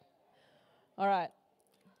All right.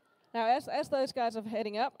 Now, as those guys are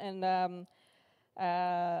heading up, and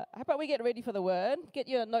how about we get ready for the word? Get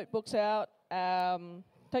your notebooks out.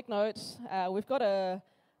 Take notes. We've got a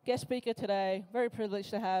guest speaker today. Very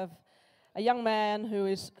privileged to have a young man who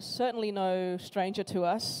is certainly no stranger to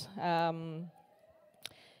us.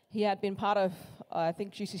 He had been part of, I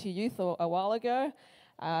think, GCC Youth a while ago.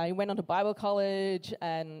 He went on to Bible college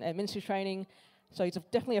and ministry training, so he's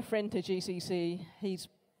definitely a friend to GCC. He's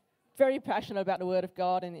very passionate about the Word of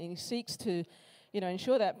God, and he seeks to,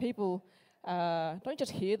 ensure that people don't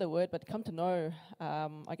just hear the Word, but come to know,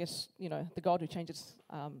 the God who changes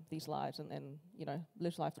these lives and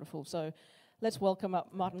lives life to the full. So let's welcome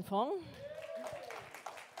up Martin Fong.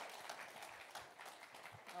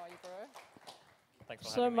 How are you, bro? Thanks for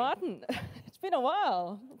So having me. Martin, it's been a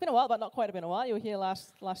while. It's been a while, but not quite been a while. You were here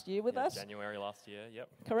last year with us. January last year, yep.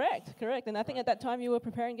 Correct. And I think at that time you were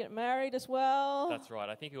preparing to get married as well. That's right.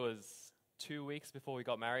 I think it was 2 weeks before we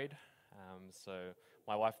got married. So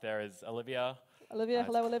my wife there is Olivia. Olivia,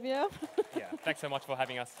 hello, Olivia. Yeah, thanks so much for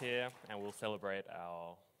having us here, and we'll celebrate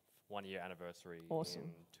our 1 year anniversary Awesome. in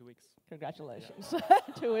 2 weeks. Congratulations.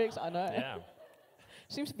 2 weeks, I know. Yeah,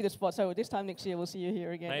 Seems to be the spot. So this time next year we'll see you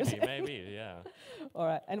here again. maybe, yeah. All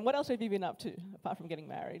right. And what else have you been up to apart from getting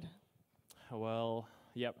married? Well,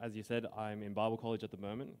 yep, as you said, I'm in Bible college at the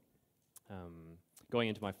moment, going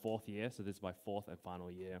into my 4th year, so this is my 4th and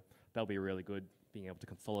final year. That'll be really good, being able to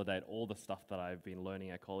consolidate all the stuff that I've been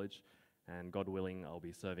learning at college, and God willing, I'll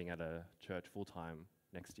be serving at a church full-time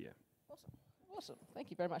next year. Awesome. Thank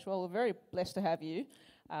you very much. Well, we're very blessed to have you.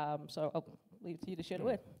 So I'll leave it to you to share the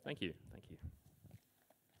word. Thank you.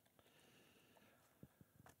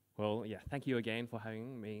 Well, yeah, thank you again for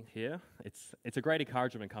having me here. It's a great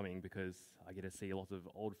encouragement coming because I get to see a lot of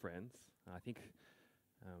old friends. I think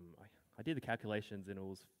I did the calculations, and it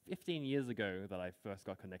was 15 years ago that I first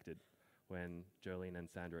got connected when Jolene and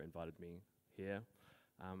Sandra invited me here.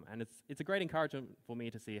 And it's a great encouragement for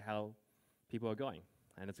me to see how people are going.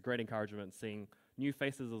 And it's a great encouragement seeing new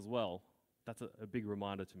faces as well. That's a big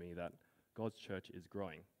reminder to me that God's church is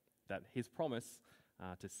growing, that His promise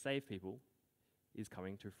to save people is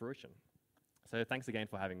coming to fruition. So thanks again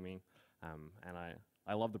for having me, and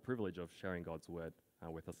I love the privilege of sharing God's word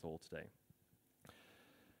with us all today.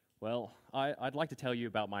 Well, I'd like to tell you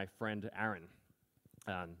about my friend Aaron.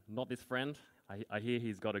 Not this friend. I hear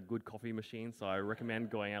he's got a good coffee machine, so I recommend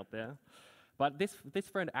going out there. But this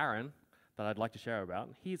friend Aaron that I'd like to share about,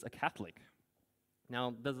 he's a Catholic.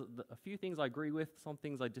 Now, there's a few things I agree with, some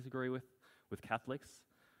things I disagree with Catholics.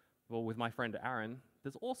 Well, with my friend Aaron,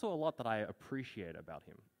 there's also a lot that I appreciate about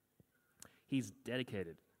him. He's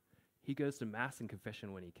dedicated. He goes to Mass and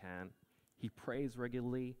confession when he can. He prays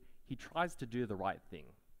regularly. He tries to do the right thing.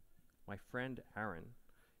 My friend Aaron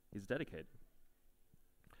is dedicated.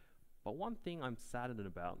 But one thing I'm saddened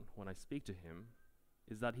about when I speak to him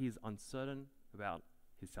is that he's uncertain about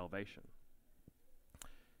his salvation.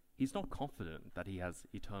 He's not confident that he has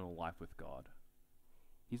eternal life with God.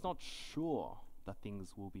 He's not sure that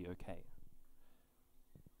things will be okay.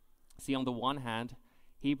 See, on the one hand,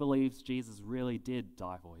 he believes Jesus really did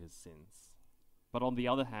die for his sins. But on the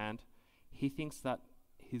other hand, he thinks that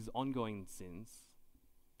his ongoing sins,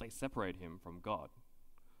 they separate him from God.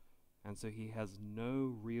 And so he has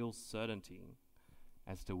no real certainty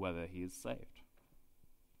as to whether he is saved.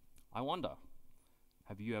 I wonder,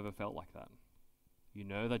 have you ever felt like that? You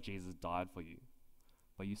know that Jesus died for you,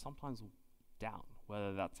 but you sometimes doubt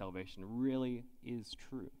whether that salvation really is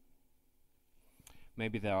true.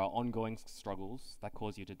 Maybe there are ongoing struggles that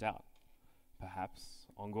cause you to doubt. Perhaps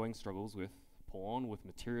ongoing struggles with porn, with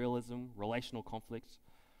materialism, relational conflict,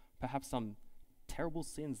 perhaps some terrible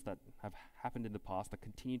sins that have happened in the past that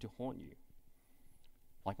continue to haunt you.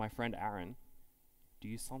 Like my friend Aaron, do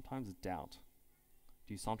you sometimes doubt?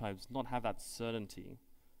 Do you sometimes not have that certainty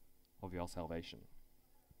of your salvation?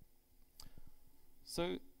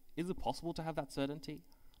 So, is it possible to have that certainty,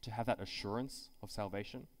 to have that assurance of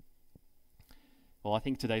salvation? Well, I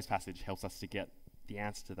think today's passage helps us to get the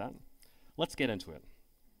answer to that. Let's get into it.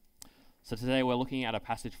 So today we're looking at a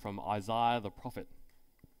passage from Isaiah the prophet.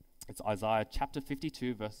 It's Isaiah chapter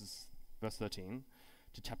 52, verse 13,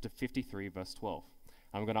 to chapter 53, verse 12.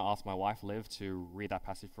 I'm going to ask my wife, Liv, to read that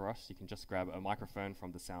passage for us. You can just grab a microphone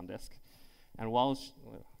from the sound desk. And while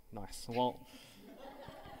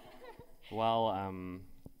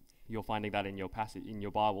you're finding that in your passage, in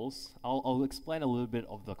your Bibles, I'll explain a little bit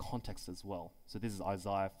of the context as well. So this is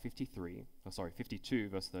Isaiah 52,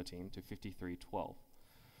 verse 13 to 53:12.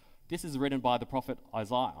 This is written by the prophet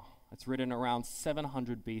Isaiah. It's written around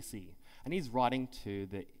 700 BC, and he's writing to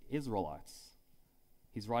the Israelites.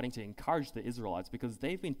 He's writing to encourage the Israelites because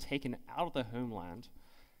they've been taken out of their homeland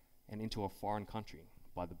and into a foreign country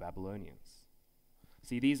by the Babylonians.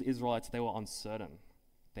 See, these Israelites, they were uncertain.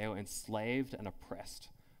 They were enslaved and oppressed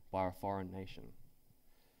by a foreign nation.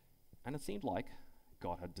 And it seemed like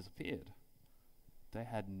God had disappeared. They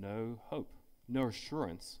had no hope, no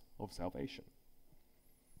assurance of salvation.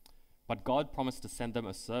 But God promised to send them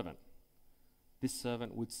a servant. This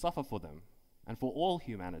servant would suffer for them and for all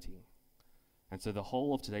humanity. And so the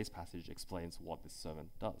whole of today's passage explains what this servant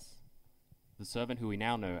does. The servant who we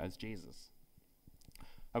now know as Jesus.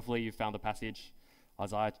 Hopefully you found the passage,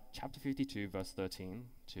 Isaiah chapter 52, verse 13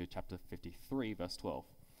 to chapter 53, verse 12.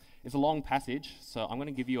 It's a long passage, so I'm going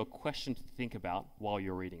to give you a question to think about while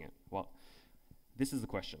you're reading it. Well, this is the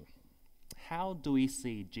question. How do we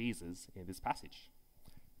see Jesus in this passage?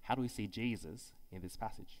 How do we see Jesus in this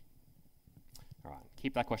passage? All right,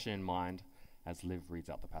 keep that question in mind as Liv reads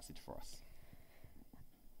out the passage for us.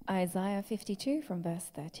 Isaiah 52 from verse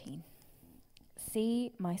 13.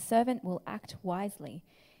 See, my servant will act wisely.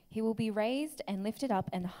 He will be raised and lifted up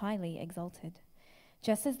and highly exalted.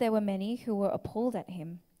 Just as there were many who were appalled at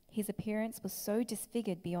him, his appearance was so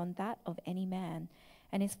disfigured beyond that of any man,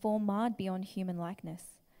 and his form marred beyond human likeness.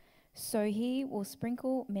 So he will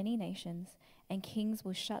sprinkle many nations, and kings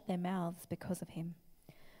will shut their mouths because of him.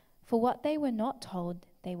 For what they were not told,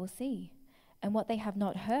 they will see, and what they have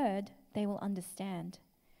not heard, they will understand.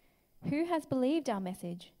 Who has believed our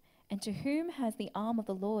message, and to whom has the arm of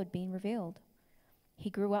the Lord been revealed? He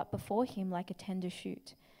grew up before him like a tender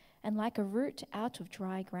shoot, and like a root out of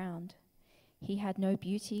dry ground. He had no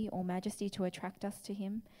beauty or majesty to attract us to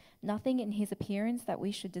him, nothing in his appearance that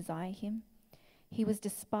we should desire him. He was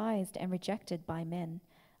despised and rejected by men,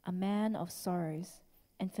 a man of sorrows,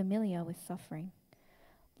 and familiar with suffering.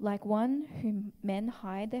 Like one whom men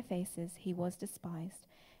hide their faces, he was despised,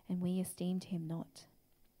 and we esteemed him not.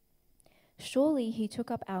 Surely he took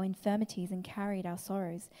up our infirmities and carried our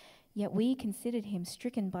sorrows, yet we considered him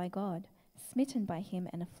stricken by God, smitten by him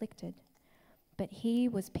and afflicted. But he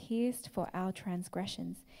was pierced for our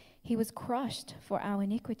transgressions. He was crushed for our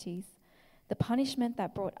iniquities. The punishment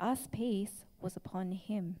that brought us peace was upon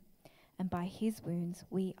him, and by his wounds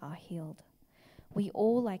we are healed. We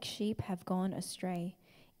all like sheep have gone astray.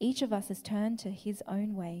 Each of us has turned to his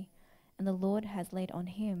own way, and the Lord has laid on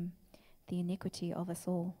him the iniquity of us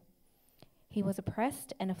all. He was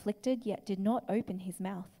oppressed and afflicted, yet did not open his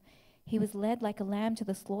mouth. He was led like a lamb to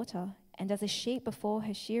the slaughter, and as a sheep before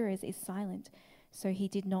her shearers is silent, so he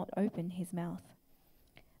did not open his mouth.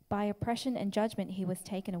 By oppression and judgment he was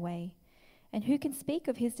taken away. And who can speak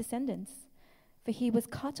of his descendants? For he was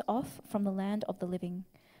cut off from the land of the living.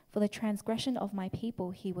 For the transgression of my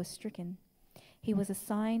people he was stricken. He was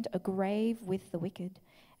assigned a grave with the wicked,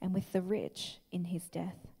 and with the rich in his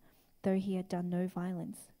death, though he had done no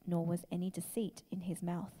violence, nor was any deceit in his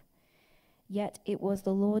mouth. Yet it was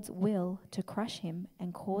the Lord's will to crush him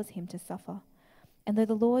and cause him to suffer. And though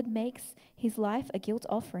the Lord makes his life a guilt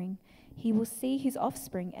offering, he will see his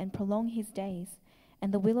offspring and prolong his days,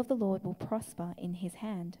 and the will of the Lord will prosper in his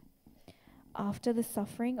hand. After the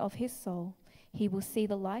suffering of his soul, he will see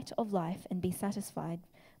the light of life and be satisfied.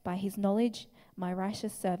 By his knowledge, my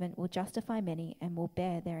righteous servant will justify many and will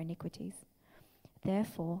bear their iniquities.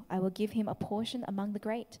 Therefore, I will give him a portion among the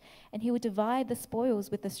great, and he will divide the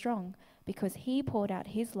spoils with the strong, because he poured out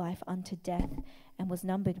his life unto death and was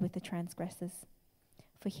numbered with the transgressors.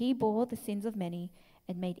 For he bore the sins of many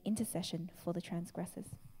and made intercession for the transgressors.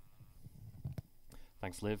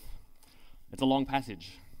 Thanks, Liv. It's a long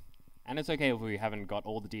passage, and it's okay if we haven't got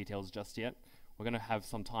all the details just yet. We're going to have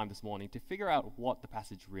some time this morning to figure out what the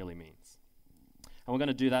passage really means. And we're going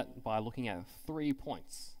to do that by looking at 3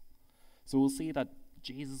 points. So we'll see that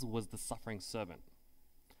Jesus was the suffering servant.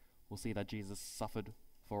 We'll see that Jesus suffered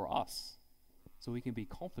for us, so we can be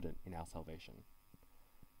confident in our salvation.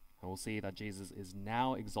 And we'll see that Jesus is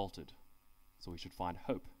now exalted, so we should find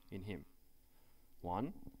hope in him.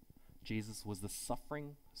 1, Jesus was the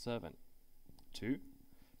suffering servant. 2,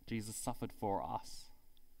 Jesus suffered for us,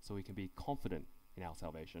 so we can be confident in our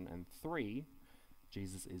salvation. And 3,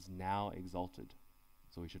 Jesus is now exalted,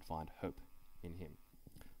 so we should find hope in him.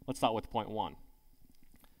 Let's start with point 1.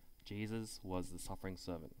 Jesus was the suffering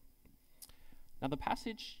servant. Now the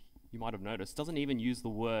passage, you might have noticed, doesn't even use the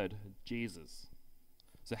word Jesus.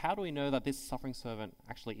 So how do we know that this suffering servant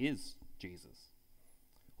actually is Jesus?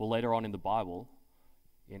 Well, later on in the Bible,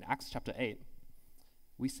 in Acts chapter 8,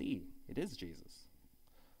 we see it is Jesus.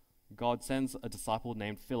 God sends a disciple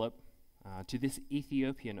named Philip to this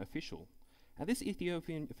Ethiopian official. And this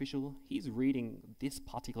Ethiopian official, he's reading this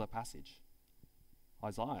particular passage,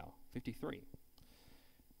 Isaiah 53.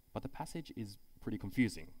 But the passage is pretty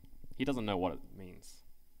confusing. He doesn't know what it means.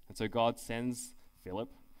 And so God sends Philip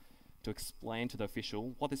to explain to the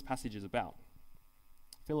official what this passage is about.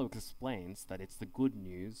 Philip explains that it's the good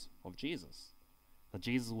news of Jesus, that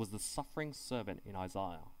Jesus was the suffering servant in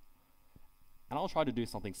Isaiah. And I'll try to do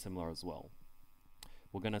something similar as well.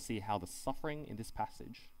 We're going to see how the suffering in this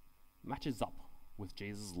passage matches up with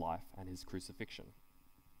Jesus' life and his crucifixion.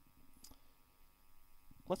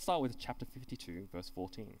 Let's start with chapter 52, verse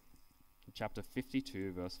 14. Chapter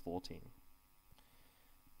 52, verse 14.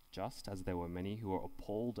 Just as there were many who were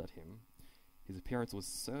appalled at him, his appearance was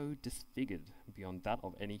so disfigured beyond that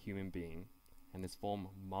of any human being, and his form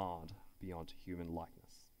marred beyond human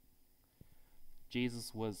likeness.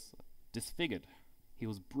 Jesus was disfigured. He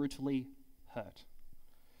was brutally hurt.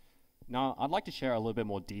 Now, I'd like to share a little bit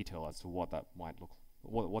more detail as to what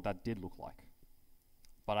that did look like.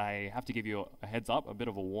 But I have to give you a heads up, a bit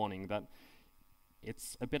of a warning that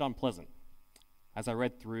it's a bit unpleasant. As I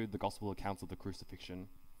read through the gospel accounts of the crucifixion,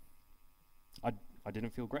 I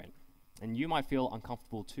didn't feel great. And you might feel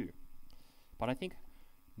uncomfortable too. But I think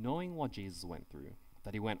knowing what Jesus went through,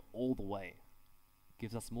 that he went all the way,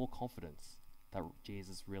 gives us more confidence that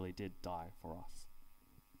Jesus really did die for us.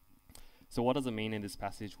 So what does it mean in this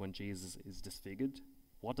passage when Jesus is disfigured?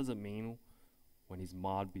 What does it mean when he's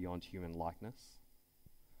marred beyond human likeness?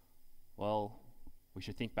 Well, we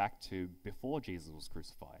should think back to before Jesus was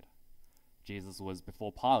crucified. Jesus was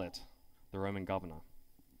before Pilate, the Roman governor.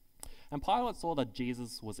 And Pilate saw that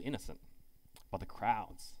Jesus was innocent, but the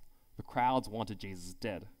crowds wanted Jesus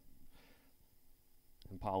dead.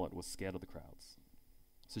 And Pilate was scared of the crowds.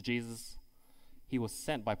 So Jesus, he was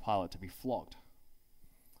sent by Pilate to be flogged.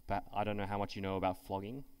 But I don't know how much you know about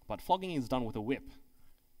flogging, but flogging is done with a whip.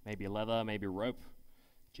 Maybe a leather, maybe a rope.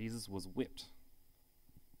 Jesus was whipped.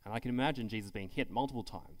 And I can imagine Jesus being hit multiple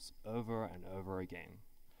times, over and over again.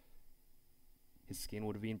 His skin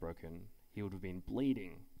would have been broken. He would have been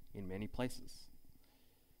bleeding in many places.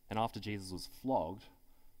 And after Jesus was flogged,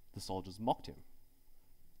 the soldiers mocked him.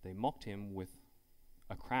 They mocked him with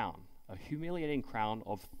a crown, a humiliating crown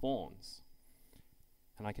of thorns.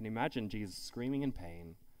 And I can imagine Jesus screaming in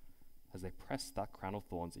pain as they pressed that crown of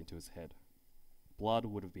thorns into his head. Blood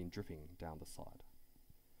would have been dripping down the side.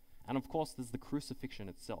 And of course, there's the crucifixion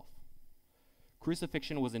itself.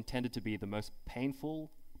 Crucifixion was intended to be the most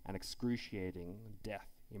painful and excruciating death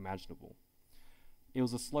imaginable. It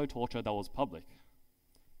was a slow torture that was public.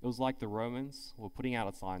 It was like the Romans were putting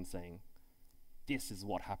out a sign saying, "This is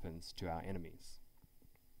what happens to our enemies."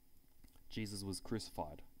 Jesus was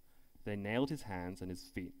crucified. They nailed his hands and his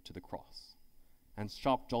feet to the cross, and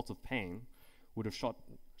sharp jolts of pain would have shot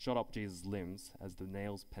up Jesus' limbs as the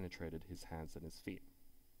nails penetrated his hands and his feet.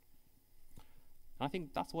 And I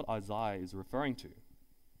think that's what Isaiah is referring to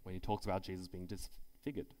when he talks about Jesus being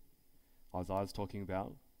disfigured. Isaiah is talking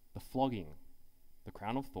about the flogging, the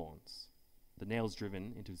crown of thorns, the nails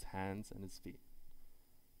driven into his hands and his feet.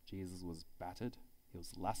 Jesus was battered, he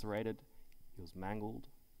was lacerated, he was mangled,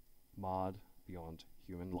 marred beyond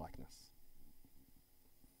human likeness.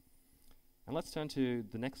 And let's turn to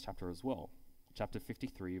the next chapter as well, chapter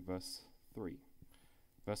 53, verse 3.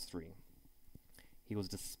 Verse 3. He was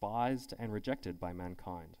despised and rejected by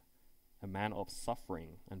mankind, a man of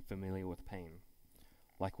suffering and familiar with pain.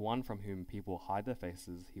 Like one from whom people hide their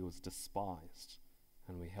faces, he was despised,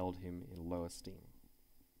 and we held him in low esteem.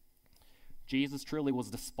 Jesus truly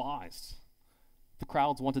was despised. The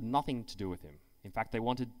crowds wanted nothing to do with him. In fact, they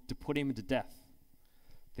wanted to put him to death.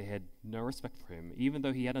 They had no respect for him, even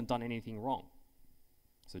though he hadn't done anything wrong.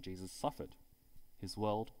 So Jesus suffered. His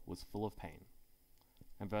world was full of pain.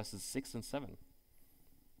 And verses 6 and 7,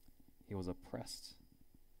 he was oppressed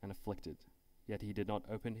and afflicted, yet he did not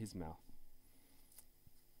open his mouth.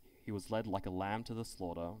 He was led like a lamb to the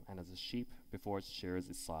slaughter, and as a sheep before its shearers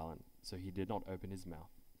is silent, so he did not open his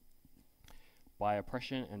mouth. By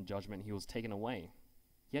oppression and judgment he was taken away.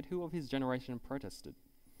 Yet who of his generation protested?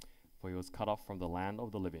 For he was cut off from the land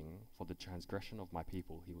of the living. For the transgression of my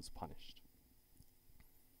people he was punished.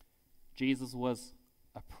 Jesus was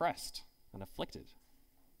oppressed and afflicted.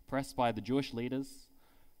 Oppressed by the Jewish leaders,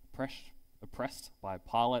 oppressed by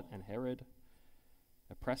Pilate and Herod,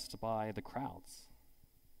 oppressed by the crowds.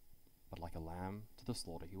 But like a lamb to the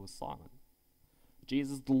slaughter, he was silent.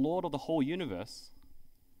 Jesus, the Lord of the whole universe,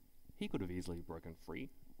 he could have easily broken free.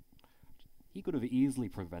 He could have easily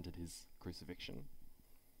prevented his crucifixion.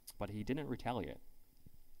 But he didn't retaliate.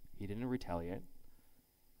 He didn't retaliate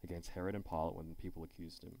against Herod and Pilate when people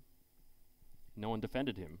accused him. No one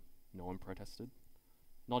defended him. No one protested.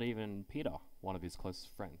 Not even Peter, one of his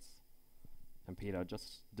closest friends. And Peter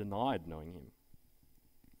just denied knowing him.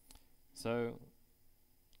 So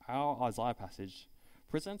our Isaiah passage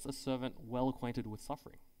presents a servant well acquainted with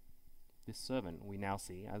suffering. This servant we now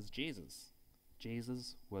see as Jesus.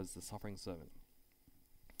 Jesus was the suffering servant.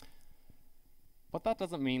 But that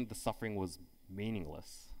doesn't mean the suffering was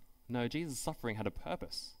meaningless. No, Jesus' suffering had a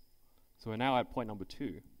purpose. So we're now at point number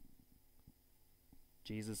 2.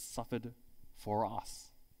 Jesus suffered for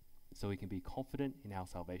us, so we can be confident in our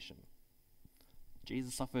salvation.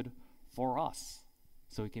 Jesus suffered for us,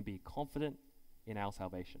 so we can be confident in our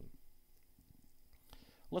salvation.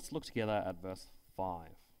 Let's look together at verse 5.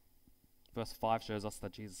 Verse 5 shows us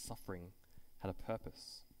that Jesus' suffering had a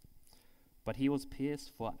purpose. But he was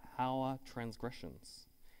pierced for our transgressions.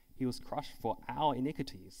 He was crushed for our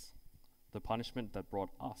iniquities. The punishment that brought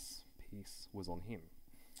us peace was on him,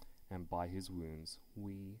 and by his wounds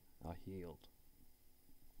we are healed.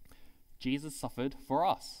 Jesus suffered for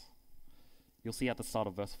us. You'll see at the start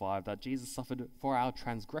of verse 5 that Jesus suffered for our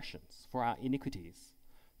transgressions, for our iniquities.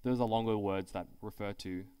 Those are longer words that refer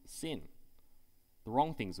to sin, the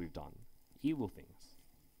wrong things we've done, evil things.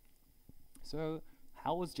 So,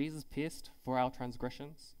 how was Jesus pierced for our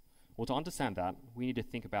transgressions? Well, to understand that, we need to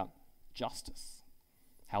think about justice.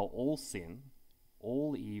 How all sin,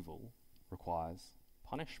 all evil, requires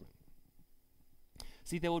punishment.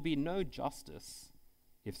 See, there would be no justice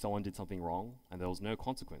if someone did something wrong and there was no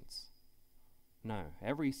consequence. No,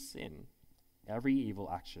 every sin, every evil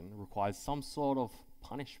action requires some sort of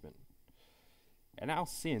punishment. And our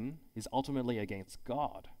sin is ultimately against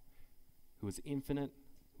God, who is infinite,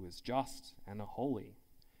 who is just and holy.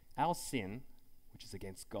 Our sin, which is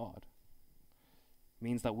against God,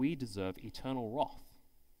 means that we deserve eternal wrath.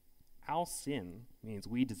 Our sin means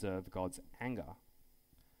we deserve God's anger.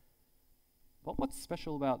 But what's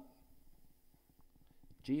special about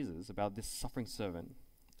Jesus, about this suffering servant,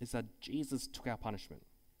 is that Jesus took our punishment.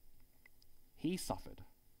 He suffered.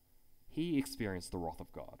 He experienced the wrath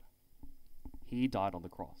of God. He died on the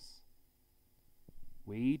cross.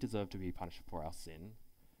 We deserve to be punished for our sin,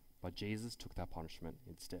 but Jesus took that punishment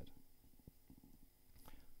instead.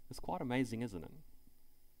 It's quite amazing, isn't it?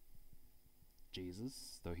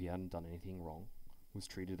 Jesus, though he hadn't done anything wrong, was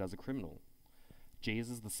treated as a criminal.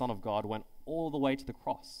 Jesus, the Son of God, went all the way to the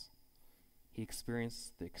cross. He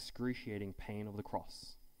experienced the excruciating pain of the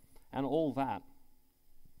cross. And all that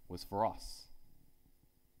was for us.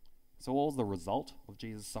 So what was the result of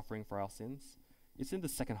Jesus suffering for our sins? It's in the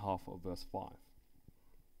second half of verse 5.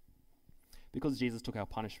 Because Jesus took our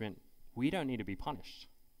punishment, we don't need to be punished.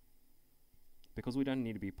 Because we don't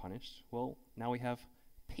need to be punished, well, now we have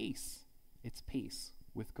peace. It's peace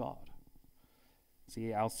with God.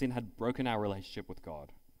 See, our sin had broken our relationship with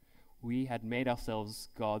God. We had made ourselves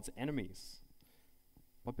God's enemies.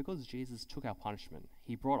 But because Jesus took our punishment,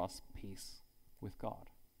 he brought us peace with God.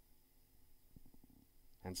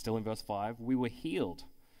 And still in verse 5, we were healed.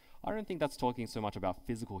 I don't think that's talking so much about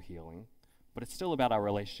physical healing, but it's still about our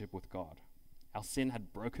relationship with God. Our sin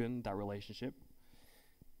had broken that relationship.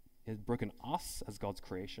 It had broken us as God's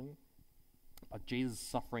creation. But Jesus'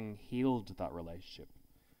 suffering healed that relationship.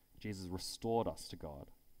 Jesus restored us to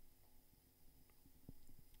God.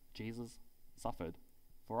 Jesus suffered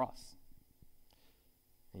for us.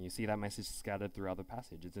 And you see that message scattered throughout the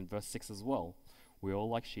passage. It's in verse 6 as well. We all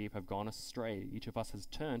like sheep have gone astray. Each of us has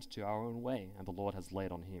turned to our own way, and the Lord has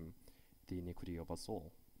laid on him the iniquity of us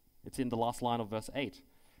all. It's in the last line of verse 8.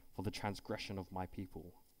 For the transgression of my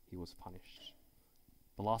people he was punished.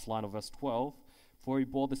 The last line of verse 12. For he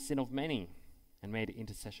bore the sin of many and made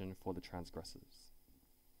intercession for the transgressors.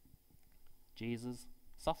 Jesus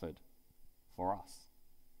suffered for us.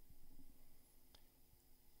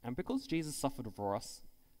 And because Jesus suffered for us,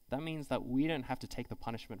 that means that we don't have to take the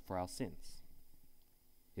punishment for our sins.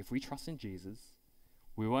 If we trust in Jesus,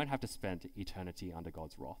 we won't have to spend eternity under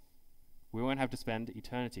God's wrath. We won't have to spend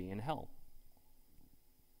eternity in hell.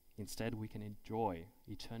 Instead, we can enjoy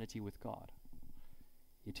eternity with God,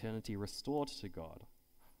 eternity restored to God,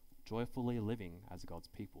 joyfully living as God's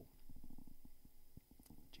people.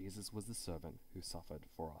 Jesus was the servant who suffered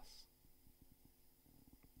for us.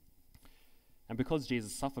 And because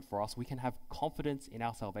Jesus suffered for us, we can have confidence in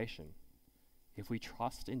our salvation. If we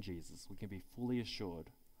trust in Jesus, we can be fully assured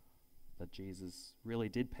that Jesus really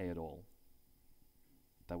did pay it all,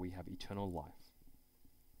 that we have eternal life.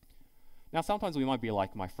 Now, sometimes we might be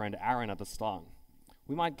like my friend Aaron at the start.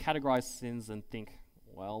 We might categorize sins and think,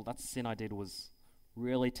 well, that sin I did was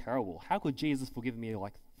really terrible. How could Jesus forgive me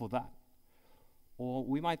for that? Or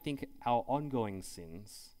we might think our ongoing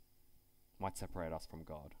sins might separate us from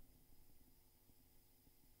God.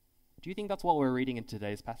 Do you think that's what we're reading in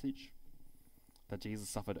today's passage? That Jesus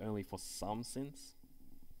suffered only for some sins?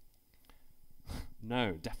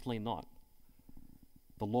 No, definitely not.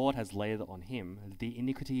 The Lord has laid on him the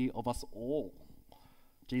iniquity of us all.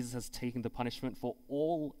 Jesus has taken the punishment for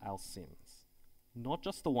all our sins, not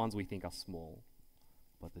just the ones we think are small,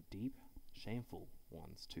 but the deep, shameful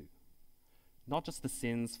ones too. Not just the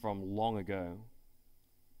sins from long ago,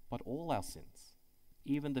 but all our sins,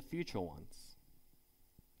 even the future ones.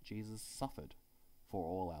 Jesus suffered for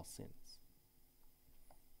all our sins.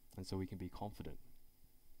 And so we can be confident.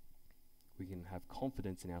 We can have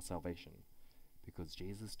confidence in our salvation because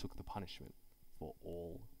Jesus took the punishment for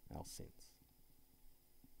all our sins.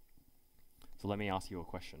 So let me ask you a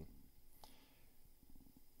question.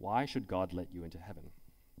 Why should God let you into heaven?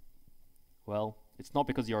 Well, it's not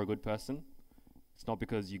because you're a good person. It's not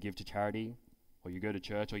because you give to charity, or you go to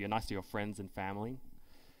church, or you're nice to your friends and family.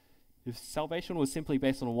 If salvation was simply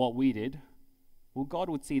based on what we did, well, God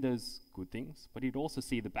would see those good things, but he'd also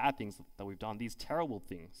see the bad things that we've done, these terrible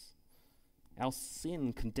things. Our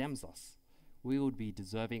sin condemns us. We would be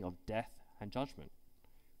deserving of death and judgment.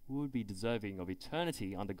 We would be deserving of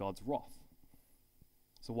eternity under God's wrath.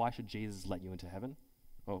 So why should Jesus let you into heaven?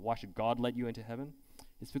 Or why should God let you into heaven?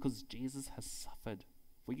 It's because Jesus has suffered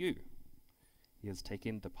for you. He has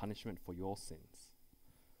taken the punishment for your sins.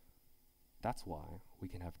 That's why we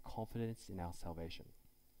can have confidence in our salvation,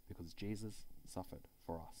 because Jesus suffered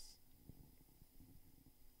for us.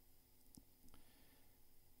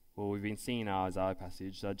 Well, we've been seeing in our Isaiah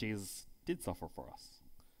passage that Jesus did suffer for us.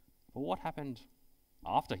 But what happened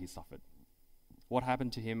after he suffered? What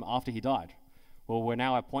happened to him after he died? Well, we're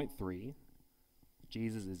now at point 3.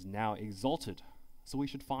 Jesus is now exalted, so we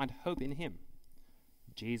should find hope in him.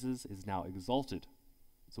 Jesus is now exalted,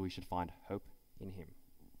 so we should find hope in him.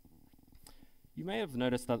 You may have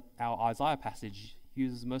noticed that our Isaiah passage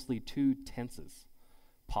uses mostly 2 tenses,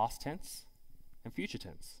 past tense and future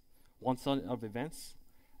tense, one set of events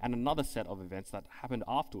and another set of events that happened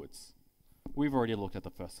afterwards. We've already looked at the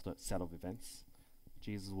first set of events.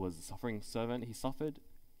 Jesus was a suffering servant. He suffered.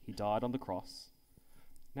 He died on the cross.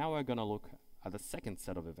 Now we're going to look at the second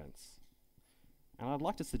set of events. And I'd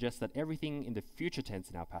like to suggest that everything in the future tense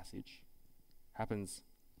in our passage happens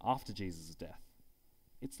after Jesus' death.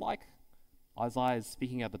 It's like Isaiah is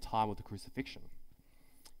speaking at the time of the crucifixion.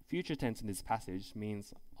 Future tense in this passage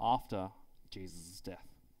means after Jesus' death.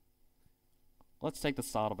 Let's take the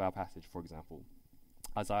start of our passage, for example.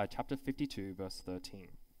 Isaiah chapter 52, verse 13.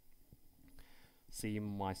 See,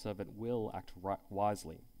 my servant will act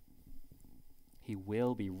wisely. He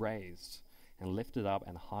will be raised and lifted up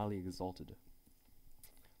and highly exalted.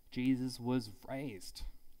 Jesus was raised.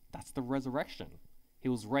 That's the resurrection. He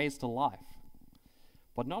was raised to life.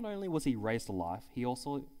 But not only was he raised to life, he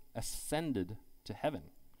also ascended to heaven.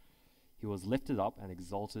 He was lifted up and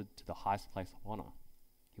exalted to the highest place of honor.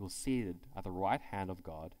 He was seated at the right hand of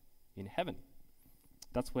God in heaven.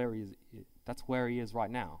 That's where he is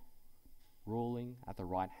right now, ruling at the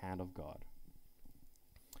right hand of God.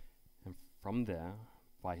 And from there,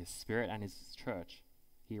 by his Spirit and his church,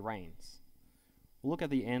 he reigns. We'll look at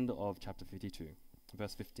the end of chapter 52,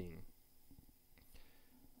 verse 15.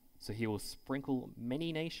 So he will sprinkle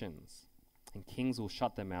many nations, and kings will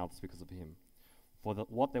shut their mouths because of him. For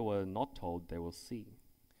what they were not told, they will see.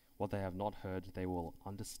 What they have not heard, they will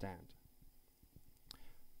understand.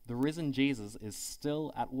 The risen Jesus is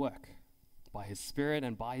still at work. By his Spirit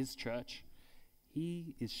and by his church,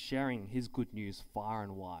 he is sharing his good news far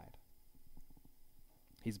and wide.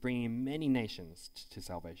 He's bringing many nations to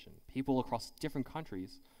salvation, people across different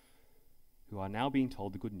countries who are now being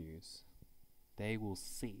told the good news. They will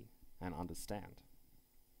see and understand.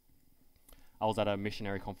 I was at a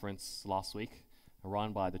missionary conference last week,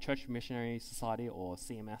 run by the Church Missionary Society, or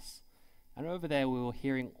CMS, and over there we were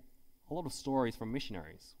hearing a lot of stories from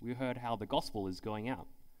missionaries. We heard how the gospel is going out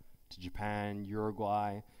to Japan,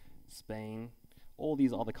 Uruguay, Spain, all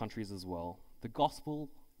these other countries as well. The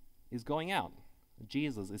gospel is going out.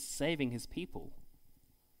 Jesus is saving his people.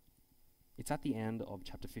 It's at the end of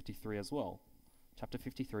chapter 53 as well. Chapter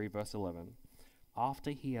 53, verse 11.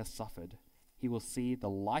 After he has suffered, he will see the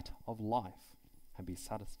light of life and be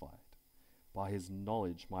satisfied. By his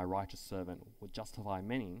knowledge, my righteous servant will justify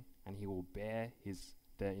many, and he will bear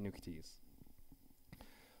their iniquities.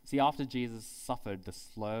 See, after Jesus suffered the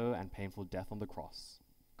slow and painful death on the cross,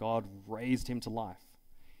 God raised him to life.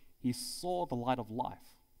 He saw the light of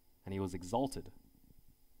life, and he was exalted,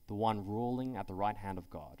 the one ruling at the right hand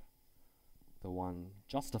of God, the one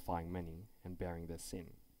justifying many and bearing their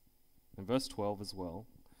sin. In verse 12 as well,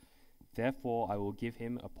 therefore I will give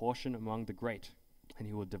him a portion among the great, and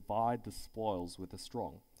he will divide the spoils with the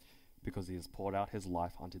strong, because he has poured out his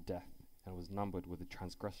life unto death, and was numbered with the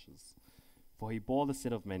transgressors. For he bore the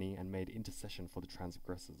sin of many and made intercession for the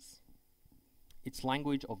transgressors. It's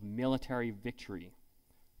language of military victory.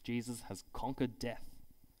 Jesus has conquered death.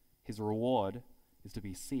 His reward is to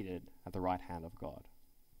be seated at the right hand of God.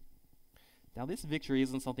 Now, this victory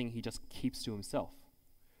isn't something he just keeps to himself.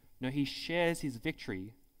 No, he shares his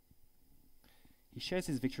victory. He shares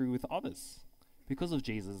his victory with others. Because of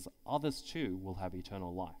Jesus, others too will have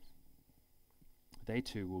eternal life. They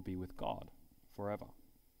too will be with God forever.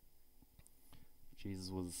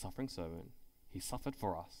 Jesus was a suffering servant. He suffered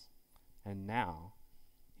for us. And now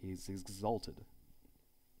he is exalted.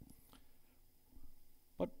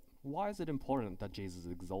 But why is it important that Jesus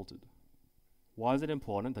is exalted? Why is it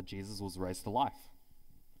important that Jesus was raised to life?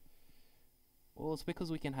 Well, it's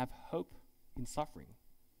because we can have hope in suffering.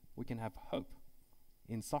 We can have hope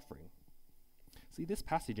in suffering. See, this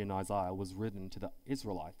passage in Isaiah was written to the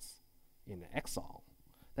Israelites in exile.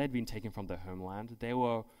 They had been taken from their homeland. They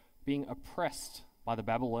were being oppressed by the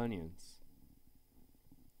Babylonians.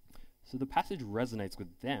 So the passage resonates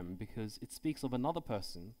with them because it speaks of another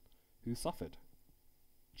person who suffered.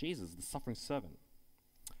 Jesus, the suffering servant.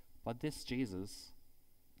 But this Jesus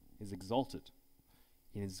is exalted.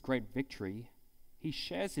 In his great victory, he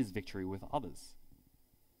shares his victory with others.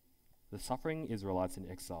 The suffering Israelites in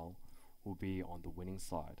exile will be on the winning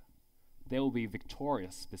side. They will be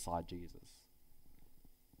victorious beside Jesus.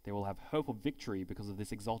 They will have hope of victory because of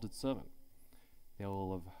this exalted servant. They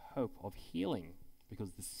will have hope of healing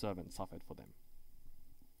because this servant suffered for them.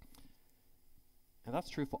 And that's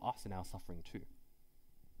true for us in our suffering too.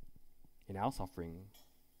 In our suffering,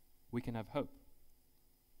 we can have hope.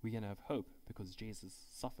 We can have hope because Jesus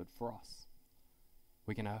suffered for us.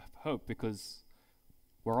 We can have hope because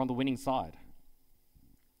we're on the winning side.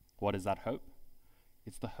 What is that hope?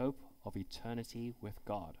 It's the hope of eternity with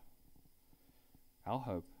God. Our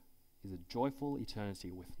hope is a joyful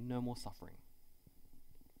eternity with no more suffering.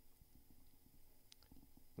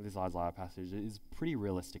 This Isaiah passage is pretty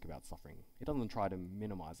realistic about suffering. It doesn't try to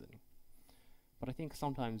minimize it. But I think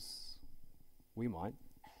sometimes we might.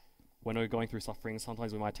 When we're going through suffering,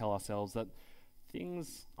 sometimes we might tell ourselves that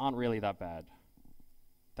things aren't really that bad,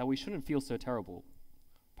 that we shouldn't feel so terrible.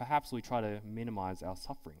 Perhaps we try to minimize our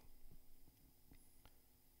suffering.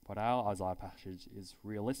 But our Isaiah passage is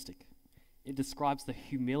realistic. It describes the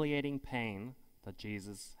humiliating pain that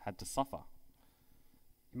Jesus had to suffer.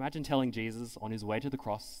 Imagine telling Jesus on his way to the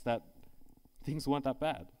cross that things weren't that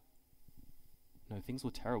bad. No, things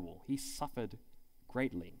were terrible. He suffered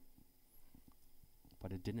greatly.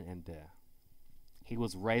 But it didn't end there. He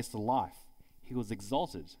was raised to life. He was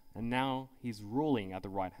exalted. And now he's ruling at the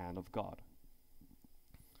right hand of God.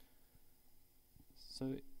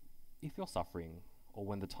 So if you're suffering, or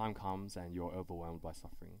when the time comes and you're overwhelmed by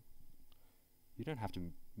suffering, you don't have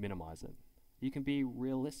to minimize it. You can be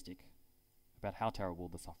realistic about how terrible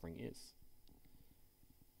the suffering is.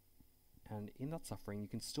 And in that suffering, you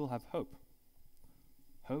can still have hope.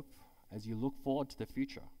 Hope as you look forward to the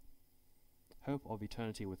future. Hope of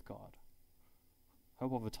eternity with God.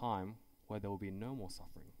 Hope of a time where there will be no more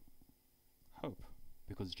suffering. Hope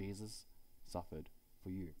because Jesus suffered for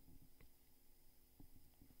you.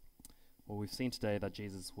 Well, we've seen today that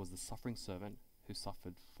Jesus was the suffering servant who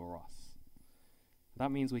suffered for us.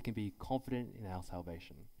 That means we can be confident in our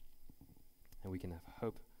salvation, and we can have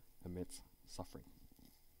hope amidst suffering.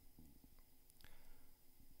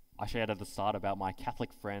 I shared at the start about my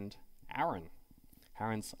Catholic friend, Aaron.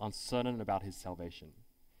 Aaron's uncertain about his salvation.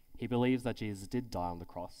 He believes that Jesus did die on the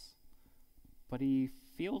cross, but he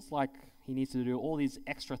feels like he needs to do all these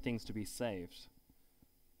extra things to be saved.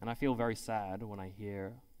 And I feel very sad when I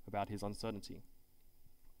hear about his uncertainty.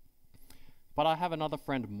 But I have another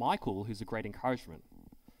friend, Michael, who's a great encouragement.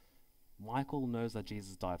 Michael knows that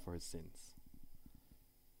Jesus died for his sins.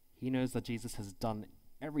 He knows that Jesus has done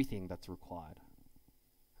everything that's required.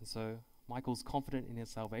 And so Michael's confident in his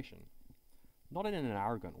salvation. Not in an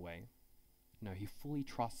arrogant way. No, he fully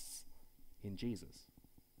trusts in Jesus.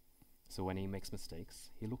 So when he makes mistakes,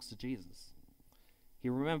 he looks to Jesus. He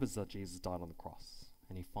remembers that Jesus died on the cross,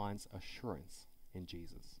 and he finds assurance in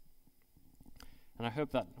Jesus. And I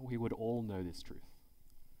hope that we would all know this truth,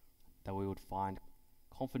 that we would find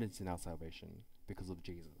confidence in our salvation because of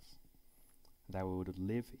Jesus, that we would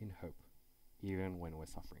live in hope even when we're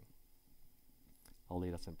suffering. I'll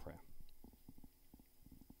lead us in prayer.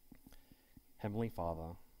 Heavenly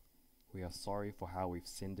Father, we are sorry for how we've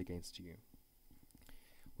sinned against you.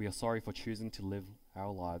 We are sorry for choosing to live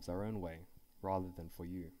our lives our own way rather than for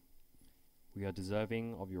you. We are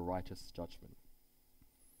deserving of your righteous judgment.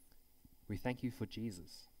 We thank you for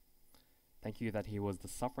Jesus. Thank you that he was the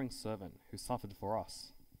suffering servant who suffered for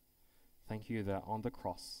us. Thank you that on the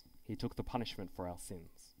cross he took the punishment for our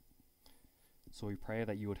sins. So we pray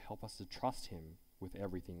that you would help us to trust him with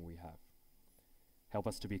everything we have. Help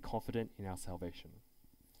us to be confident in our salvation,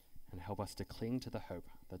 and help us to cling to the hope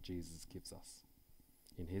that Jesus gives us.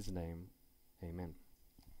 In his name, amen.